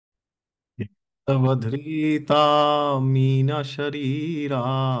अवधृता mean शरीरा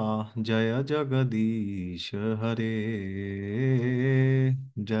जय जगदीश हरे।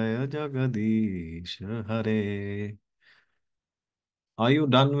 जय जगदीश हरे। Are you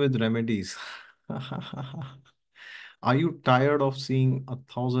done with remedies? Are you tired of seeing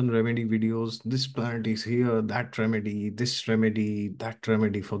 1,000 remedy videos? This planet is here, that remedy, that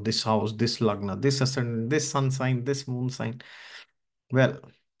remedy for this house, this lagna, this ascendant, this sun sign, this moon sign. Well,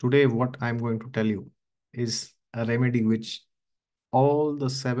 today what I'm going to tell you is a remedy which all the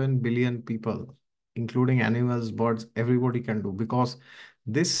 7 billion people, including animals, birds, everybody can do, because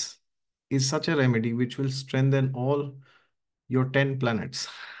this is such a remedy which will strengthen all your 10 planets,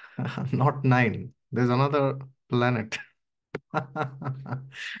 not 9. There's another planet.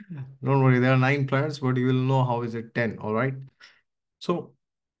 Don't worry, there are 9 planets, but you will know how is it 10, all right? So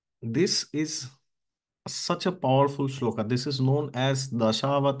this is such a powerful shloka. This is known as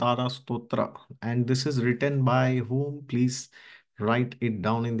Dashavatara Stotra, and this is written by whom? Please write it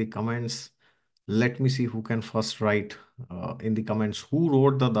down in the comments. Let me see who can first write in the comments who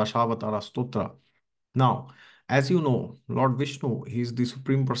wrote the Dashavatara Stotra. Now, as you know, Lord Vishnu, he is the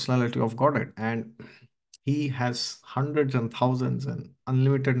supreme personality of Godhead, and he has hundreds and thousands and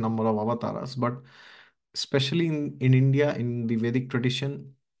unlimited number of avatars. But especially in India, in the Vedic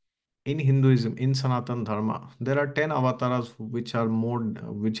tradition, in Hinduism, in Sanatan Dharma, there are 10 avatars which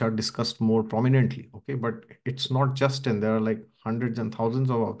are discussed more prominently. Okay, but it's not just 10, there are like hundreds and thousands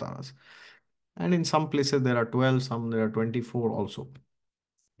of avatars. And in some places there are 12, some there are 24 also.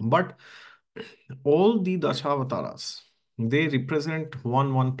 But all the Dashawataras, they represent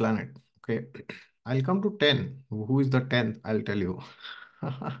one planet. Okay. I'll come to 10. Who is the 10th? I'll tell you.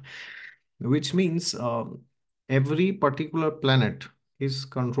 Which means every particular planet is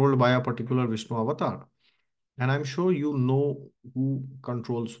controlled by a particular Vishnu avatar. And I'm sure you know who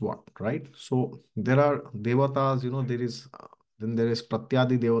controls what, right? So there are devatas, then there is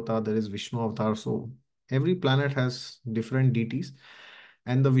Pratyadi Devata, there is Vishnu avatar. So every planet has different deities.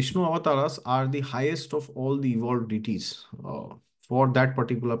 And the Vishnu avatars are the highest of all the evolved deities for that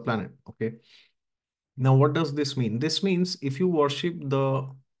particular planet. Okay. Now, what does this mean? This means if you worship the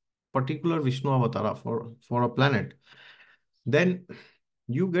particular Vishnu avatara for a planet, then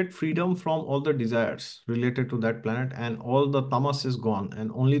you get freedom from all the desires related to that planet, and all the tamas is gone and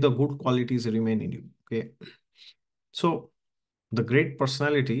only the good qualities remain in you. Okay. So the great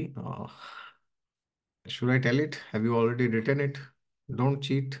personality, should I tell it? Have you already written it? Don't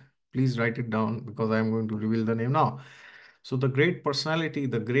cheat. Please write it down because I'm going to reveal the name now. So the great personality,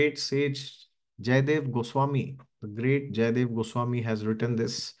 the great sage Jayadev Goswami, the great Jayadev Goswami has written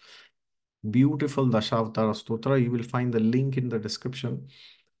this beautiful Dashavatara Stotra. You will find the link in the description.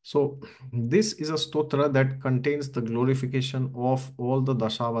 So this is a stotra that contains the glorification of all the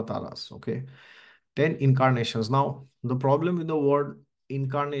Dashavataras. Okay. 10 incarnations. Now, the problem with the word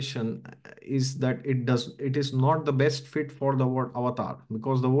incarnation is that it is not the best fit for the word avatar,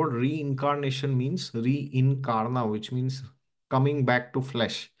 because the word reincarnation means reincarna, which means coming back to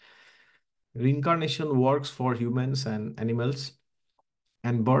flesh. Reincarnation works for humans and animals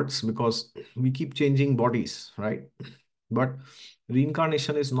and birds because we keep changing bodies, right? But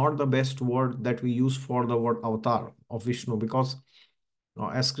reincarnation is not the best word that we use for the word avatar of Vishnu, because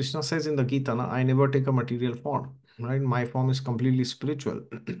as Krishna says in the Gita, I never take a material form, right? My form is completely spiritual.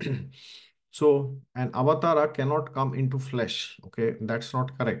 So an avatara cannot come into flesh. Okay, that's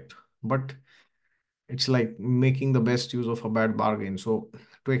not correct. But it's like making the best use of a bad bargain. So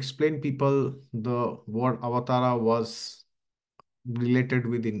to explain people, the word avatara was related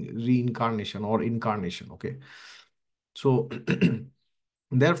with reincarnation or incarnation. Okay. So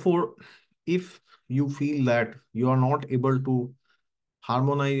therefore, if you feel that you are not able to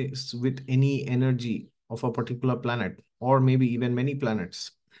harmonize with any energy of a particular planet, or maybe even many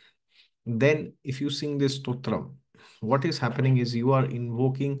planets, then if you sing this stotram, what is happening is you are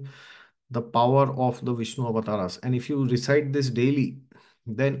invoking the power of the Vishnu avatars. And if you recite this daily,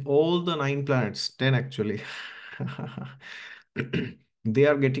 then all the 9 planets, 10 actually, they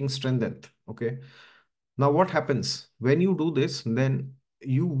are getting strengthened. Okay. Now, what happens when you do this? Then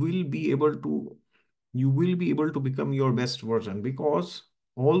you will be able to become your best version, because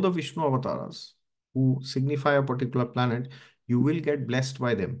all the Vishnu avatars who signify a particular planet, you will get blessed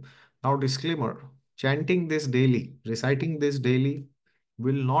by them. Now, disclaimer: chanting this daily, reciting this daily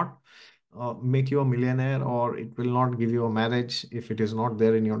will not make you a millionaire, or it will not give you a marriage if it is not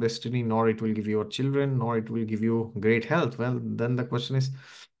there in your destiny, nor it will give you a children, nor it will give you great health. Well, then the question is,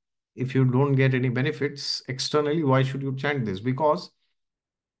 if you don't get any benefits externally, why should you chant this? Because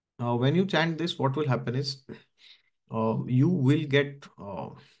when you chant this, what will happen is you will get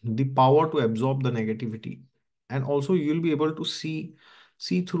the power to absorb the negativity, and also you'll be able to see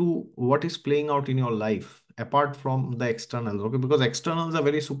through what is playing out in your life apart from the externals. Okay, because externals are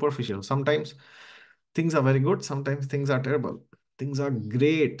very superficial. Sometimes things are very good, sometimes things are terrible, things are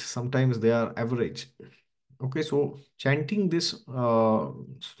great, sometimes they are average. Okay, so chanting this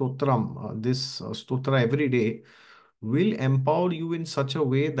stotra every day will empower you in such a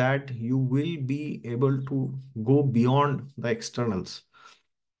way that you will be able to go beyond the externals.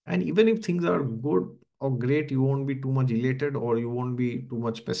 And even if things are good or great, you won't be too much elated or you won't be too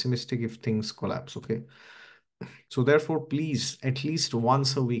much pessimistic if things collapse. Okay. So therefore, please, at least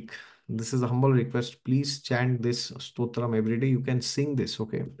once a week, this is a humble request. Please chant this stotram every day. You can sing this.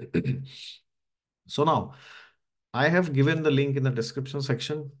 Okay. So now I have given the link in the description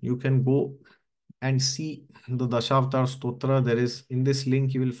section. You can go and see the Dashavatar Stotra. There is in this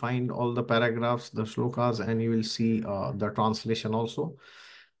link, you will find all the paragraphs, the shlokas, and you will see the translation also.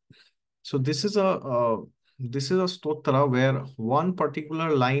 So this is a stotra where one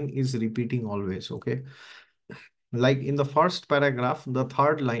particular line is repeating always. Okay, like in the first paragraph, the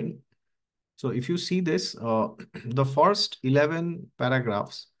third line. So if you see this, the first 11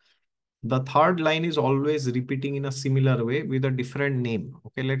 paragraphs, the third line is always repeating in a similar way with a different name.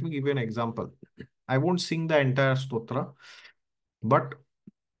 Okay, let me give you an example. I won't sing the entire stotra, but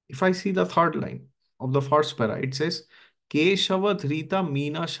if I see the third line of the first para, it says, Keshava Dhrita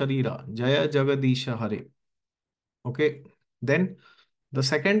Meena Sharira, Jaya Jagadisha Hare. Okay, then the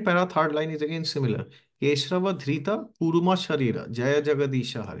second para, third line is again similar. Keshava Dhrita Kuruma Sharira, Jaya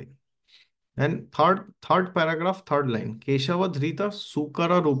Jagadisha Hare. And third paragraph, third line, Keshava Dhrita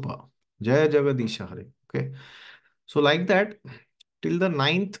Sukara Rupa, Jaya Jagadisha Hare. Okay, so like that, till the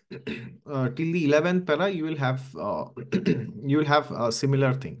ninth, till the 11th para, you will have you will have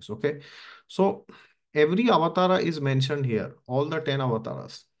similar things. Okay, so every avatara is mentioned here, all the 10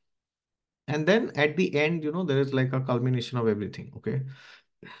 avatars, and then at the end, there is like a culmination of everything. Okay,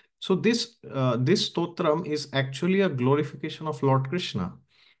 so this stotram is actually a glorification of Lord Krishna.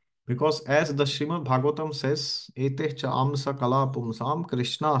 Because as the Srimad Bhagavatam says, Eteh cha amsa kala pumsam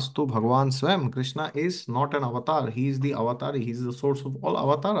Krishna astu Bhagwan Swam. Krishna is not an avatar. He is the avatar. He is the source of all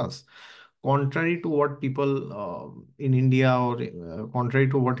avatars. Contrary to what people in India or contrary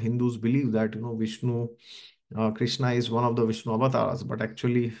to what Hindus believe that, Vishnu, Krishna is one of the Vishnu avatars. But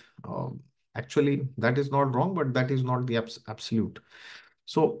actually that is not wrong, but that is not the absolute.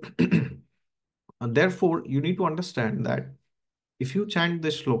 So, therefore, you need to understand that if you chant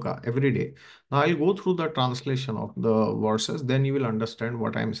this shloka every day, now I'll go through the translation of the verses, then you will understand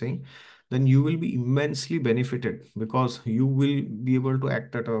what I'm saying. Then you will be immensely benefited because you will be able to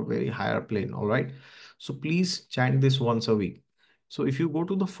act at a very higher plane. All right. So please chant this once a week. So if you go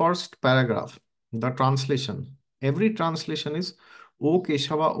to the first paragraph, the translation, every translation is, O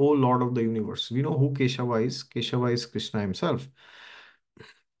Keshava, O Lord of the universe. We know who Keshava is. Keshava is Krishna himself.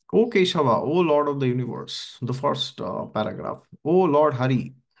 O Keshava, O Lord of the universe, the first paragraph. O Lord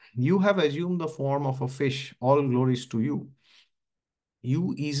Hari, you have assumed the form of a fish. All glories to you.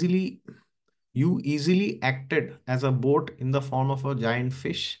 You easily, you easily acted as a boat in the form of a giant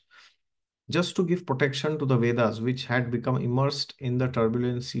fish, just to give protection to the Vedas, which had become immersed in the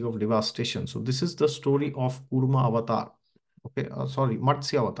turbulent sea of devastation. So this is the story of Kurma Avatar. Okay, sorry,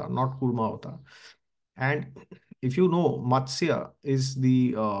 Matsya Avatar, not Kurma Avatar. And if you know, Matsya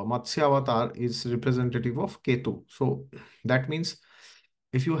avatar is representative of Ketu. So that means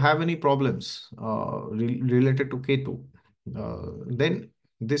if you have any problems related to Ketu, then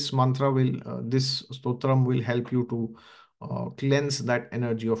this stotram will help you to cleanse that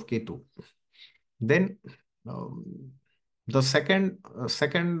energy of Ketu. Then um, the second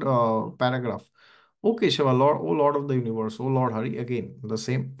paragraph. Okay, Shiva, Lord, O Lord of the universe, O Lord Hari, again the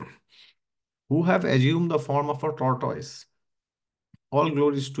same, who have assumed the form of a tortoise. All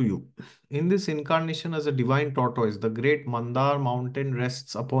glories to you. In this incarnation as a divine tortoise, the great Mandar mountain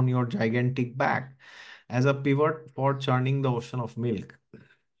rests upon your gigantic back as a pivot for churning the ocean of milk.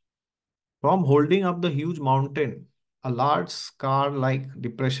 From holding up the huge mountain, a large scar-like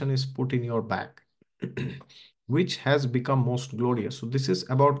depression is put in your back, which has become most glorious. So this is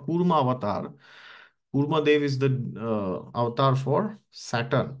about Kurma avatar. Kurma Dev is the avatar for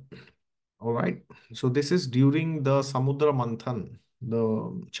Saturn. All right. So this is during the Samudra Manthan,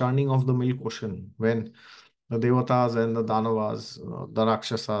 the churning of the milk ocean, when the Devatas and the Danavas, the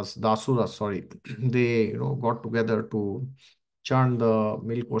Rakshasas, the Asuras, sorry, they got together to churn the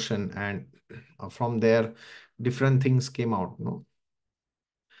milk ocean, and from there, different things came out.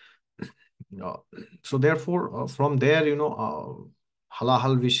 Uh, so therefore, from there,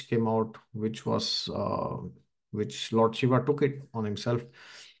 halahal wish came out, which was which Lord Shiva took it on himself.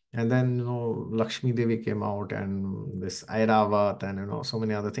 And then, Lakshmi Devi came out, and this Airavat, and, so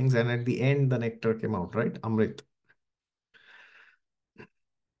many other things. And at the end, the nectar came out, right? Amrit.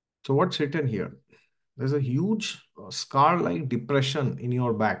 So what's written here? There's a huge scar-like depression in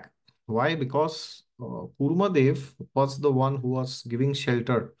your back. Why? Because Kurmadev was the one who was giving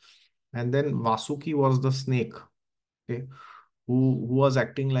shelter, and then Vasuki was the snake, okay, who was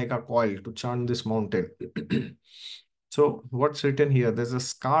acting like a coil to churn this mountain. So what's written here? There's a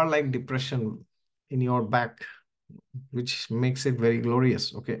scar-like depression in your back, which makes it very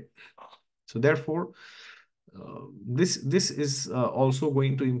glorious. Okay. So therefore, this is also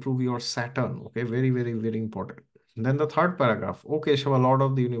going to improve your Saturn. Okay, very, very, very important. Then the third paragraph. Okay, Shiva, Lord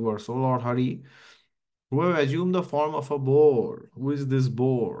of the universe, O Lord Hari, who have assumed the form of a boar. Who is this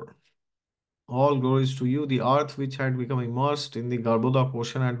boar? All glories to you. The earth, which had become immersed in the Garbhodak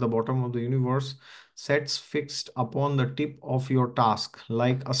ocean at the bottom of the universe, sets fixed upon the tip of your task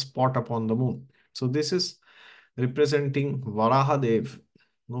like a spot upon the moon. So this is representing Varahadev,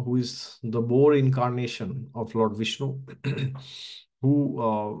 who is the boar incarnation of Lord Vishnu,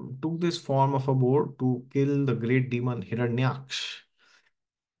 who took this form of a boar to kill the great demon Hiranyaksh.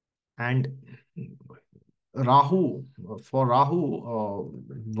 And Rahu, for Rahu,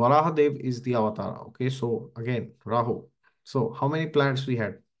 Varahadev is the avatar. Okay, so again, Rahu. So how many planets we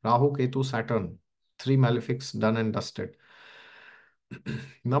had? Rahu, Ketu, Saturn. Three malefics done and dusted.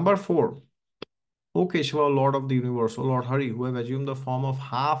 Number four. O Keshava, Lord of the universe, O Lord Hari, who have assumed the form of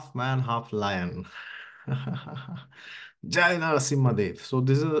half man, half lion. Jai Narasimhadev. So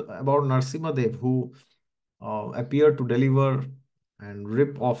this is about Narasimhadev, who appeared to deliver and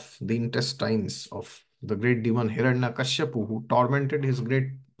rip off the intestines of the great demon Hiranyakashipu, who tormented his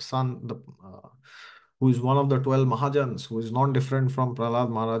great son, who is one of the 12 Mahajans, who is not different from Prahlad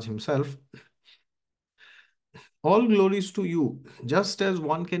Maharaj himself. All glories to you, just as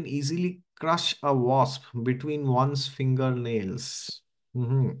one can easily crush a wasp between one's fingernails.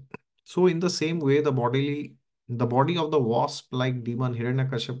 Mhm. So, in the same way, the body of the wasp-like demon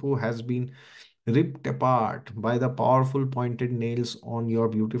Hiranyakashipu has been ripped apart by the powerful pointed nails on your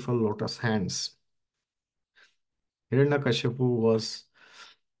beautiful lotus hands. Hiranyakashipu was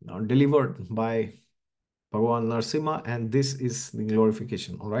delivered by Bhagavan Narsimha, and this is the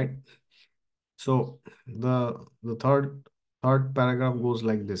glorification. All right. So the third paragraph goes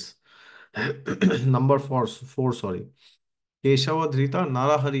like this. Number four, sorry. Keshava Dhrita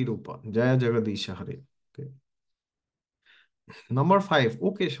Narahari Rupa Jaya Jagadisha Hare. Okay. Number five.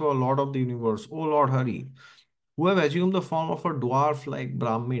 O Keshava, Lord of the universe, O Lord Hari, who have assumed the form of a dwarf like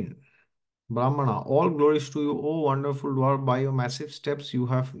Brahmana, all glories to you, O wonderful dwarf. By your massive steps,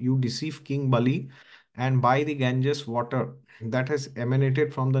 you deceive King Bali, and by the Ganges water that has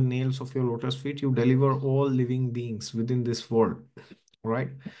emanated from the nails of your lotus feet, you deliver all living beings within this world. Right?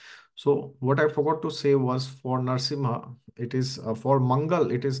 So what I forgot to say was for Narsimha, it is for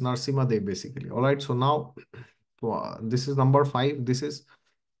Mangal, it is Narsimha Dev basically. All right. So now this is number five. This is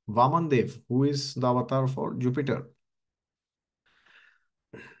Vaman Dev, who is the avatar for Jupiter.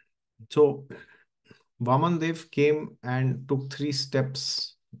 So Vaman Dev came and took 3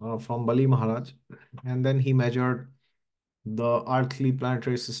 steps from Bali Maharaj, and then he measured the earthly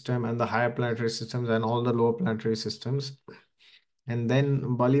planetary system and the higher planetary systems and all the lower planetary systems. And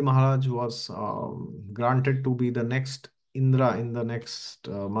then Bali Maharaj was granted to be the next Indra in the next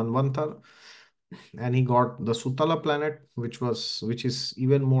Manvantar, and he got the Sutala planet, which is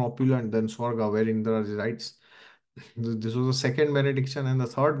even more opulent than Swarga, where Indra resides. This was the second benediction, and the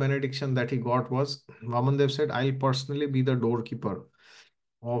third benediction that he got was Vamandev said, "I'll personally be the doorkeeper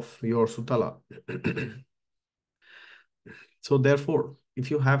of your Sutala." So therefore,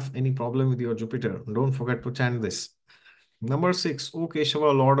 if you have any problem with your Jupiter, don't forget to chant this. Number six, O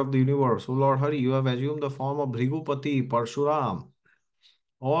Keshava, Lord of the universe, O Lord Hari, you have assumed the form of Bhrigupati, Parshuram.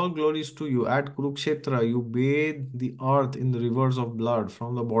 All glories to you. At Kurukshetra, you bathe the earth in the rivers of blood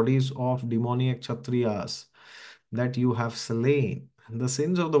from the bodies of demoniac Kshatriyas that you have slain. The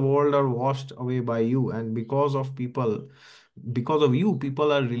sins of the world are washed away by you, and because of you,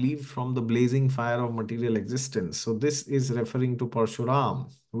 people are relieved from the blazing fire of material existence. So this is referring to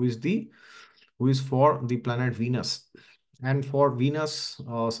Parshuram, who is for the planet Venus. And for Venus,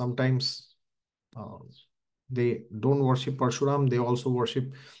 sometimes uh, they don't worship Parshuram, they also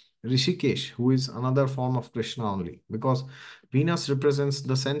worship Rishikesh, who is another form of Krishna only, because Venus represents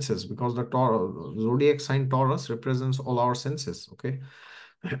the senses, because the zodiac sign Taurus represents all our senses. Okay.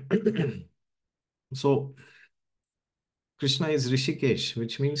 So Krishna is Rishikesh,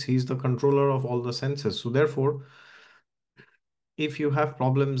 which means he is the controller of all the senses. So therefore, if you have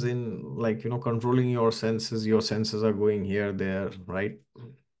problems in, like, controlling your senses are going here, there, right?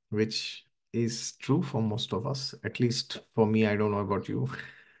 Which is true for most of us, at least for me. I don't know about you.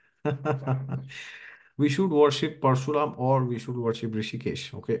 We should worship Parshuram or we should worship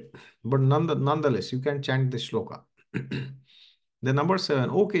Rishikesh, okay? But nonetheless, you can chant this shloka. The number 7,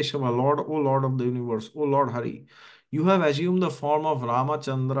 O Keshava, Lord, O Lord of the universe, O Lord Hari, you have assumed the form of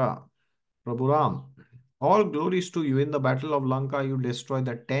Ramachandra, Prabhu Ram. All glories to you. In the battle of Lanka, you destroy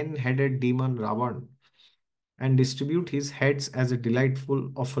the 10-headed demon Ravan and distribute his heads as a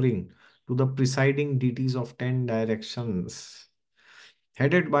delightful offering to the presiding deities of 10 directions,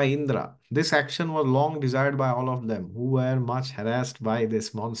 headed by Indra. This action was long desired by all of them, who were much harassed by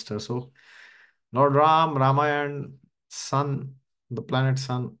this monster. So, Lord Ram, Ramayan, Sun, the planet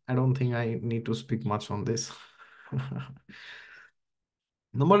Sun. I don't think I need to speak much on this.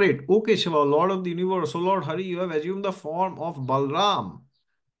 Number 8, O Keshava, Lord of the universe, O Lord Hari, you have assumed the form of Balram,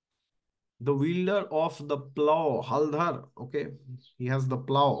 the wielder of the plow, Haldhar. Okay, he has the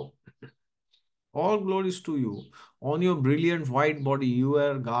plow. All glories to you. On your brilliant white body, you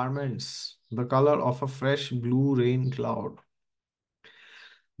wear garments, the color of a fresh blue rain cloud.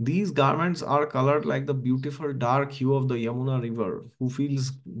 These garments are colored like the beautiful dark hue of the Yamuna river, who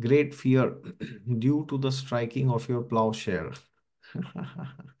feels great fear due to the striking of your plowshare.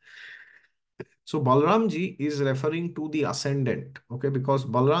 So Balramji is referring to the ascendant, okay, because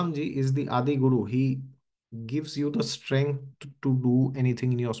Balramji is the Adi Guru. He gives you the strength to do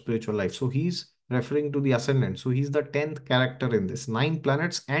anything in your spiritual life. So he's referring to the ascendant. So he's the 10th character in this, 9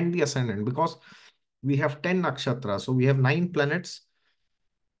 planets and the ascendant, because we have 10 nakshatras. So we have 9 planets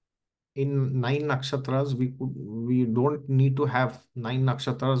in 9 nakshatras. We don't need to have 9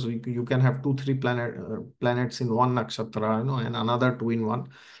 nakshatras. You can have two, three planets in one nakshatra, and another two in one.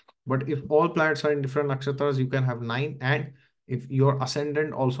 But if all planets are in different nakshatras, you can have 9. And if your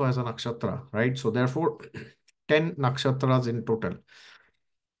ascendant also has a nakshatra, right? So therefore, 10 nakshatras in total.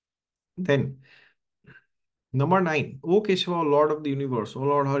 Then, number 9, O Keshava, Lord of the universe, O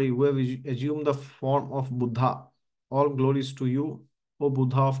Lord Hari, who have assumed the form of Buddha. All glories to you, O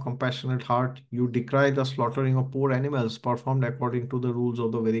Buddha of compassionate heart. You decry the slaughtering of poor animals performed according to the rules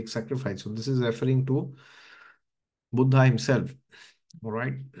of the Vedic sacrifice. So this is referring to Buddha himself. All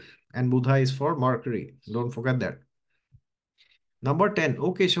right. And Buddha is for Mercury. Don't forget that. Number 10,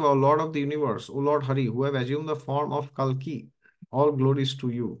 O Keshava, Lord of the universe, O Lord Hari, who have assumed the form of Kalki, all glories to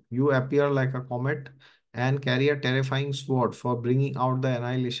you. You appear like a comet and carry a terrifying sword for bringing out the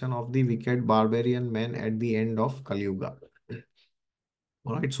annihilation of the wicked barbarian men at the end of Kali Yuga.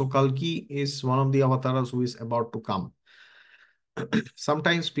 All right, so Kalki is one of the avatars who is about to come.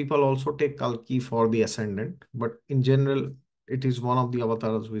 Sometimes people also take Kalki for the ascendant, but in general, it is one of the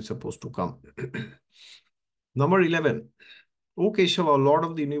avatars who is supposed to come. Number 11, O Keshava, Lord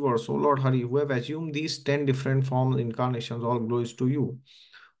of the universe, O Lord Hari, who have assumed these 10 different forms, incarnations, all glories to you.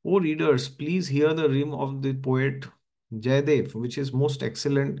 O readers, please hear the rhyme of the poet Jayadev, which is most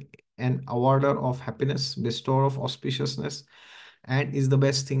excellent and awarder of happiness, bestower of auspiciousness, and is the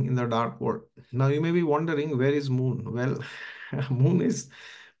best thing in the dark world. Now you may be wondering, where is moon? Well, moon is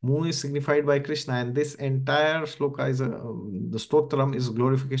signified by Krishna, and this entire sloka is the stotram is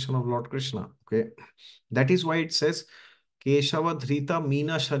glorification of Lord Krishna. Okay, that is why it says Keshava Dhrita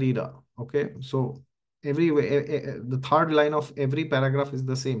Meena Sharira. Okay, so the third line of every paragraph is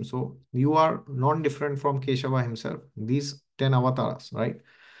the same. So you are non-different from Keshava himself. These 10 avatars, right?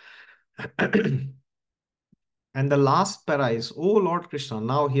 And the last para is, Oh Lord Krishna.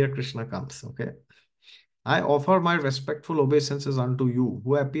 Now here Krishna comes. Okay. I offer my respectful obeisances unto you,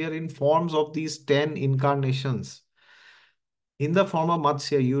 who appear in forms of these 10 incarnations. In the form of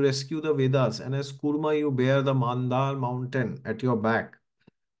Matsya, you rescue the Vedas, and as Kurma, you bear the Mandal mountain at your back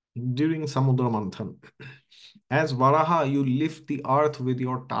during Samudra Manthan. As Varaha, you lift the earth with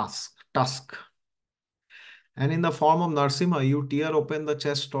your tusk. And in the form of Narsimha, you tear open the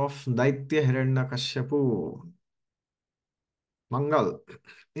chest of Daitya Hiranyakashipu, Mangal.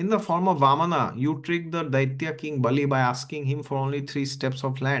 In the form of Vamana, you trick the Daitya king Bali by asking him for only 3 steps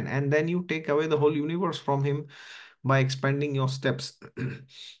of land, and then you take away the whole universe from him by expanding your steps.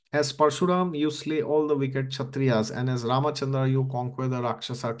 As Parshuram, you slay all the wicked Kshatriyas, and as Ramachandra, you conquer the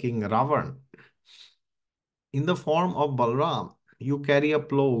Rakshasa king Ravan. In the form of Balram, you carry a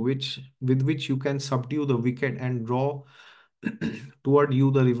plow with which you can subdue the wicked and draw toward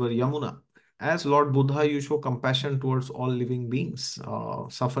you the river Yamuna. As Lord Buddha, you show compassion towards all living beings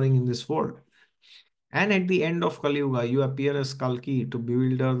suffering in this world. And at the end of Kali Yuga, you appear as Kalki to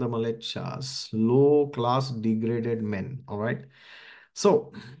bewilder the Malechas, low class degraded men. All right.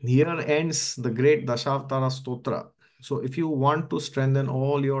 So here ends the great Dashavatara Stotra. So if you want to strengthen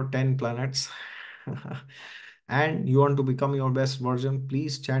all your 10 planets and you want to become your best version,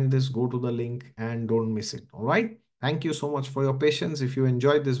 please chant this, go to the link and don't miss it. All right. Thank you so much for your patience. If you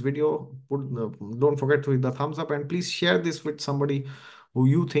enjoyed this video, don't forget to hit the thumbs up and please share this with somebody who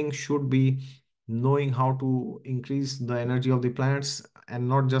you think should be knowing how to increase the energy of the planets and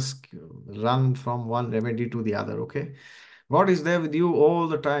not just run from one remedy to the other. Okay. God is there with you all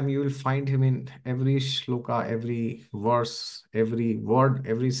the time. You will find him in every shloka, every verse, every word,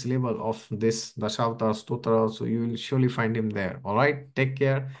 every syllable of this Dashavata Stotra. So you will surely find him there. All right. Take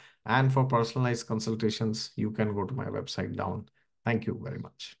care. And for personalized consultations, you can go to my website down. Thank you very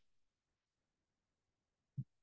much.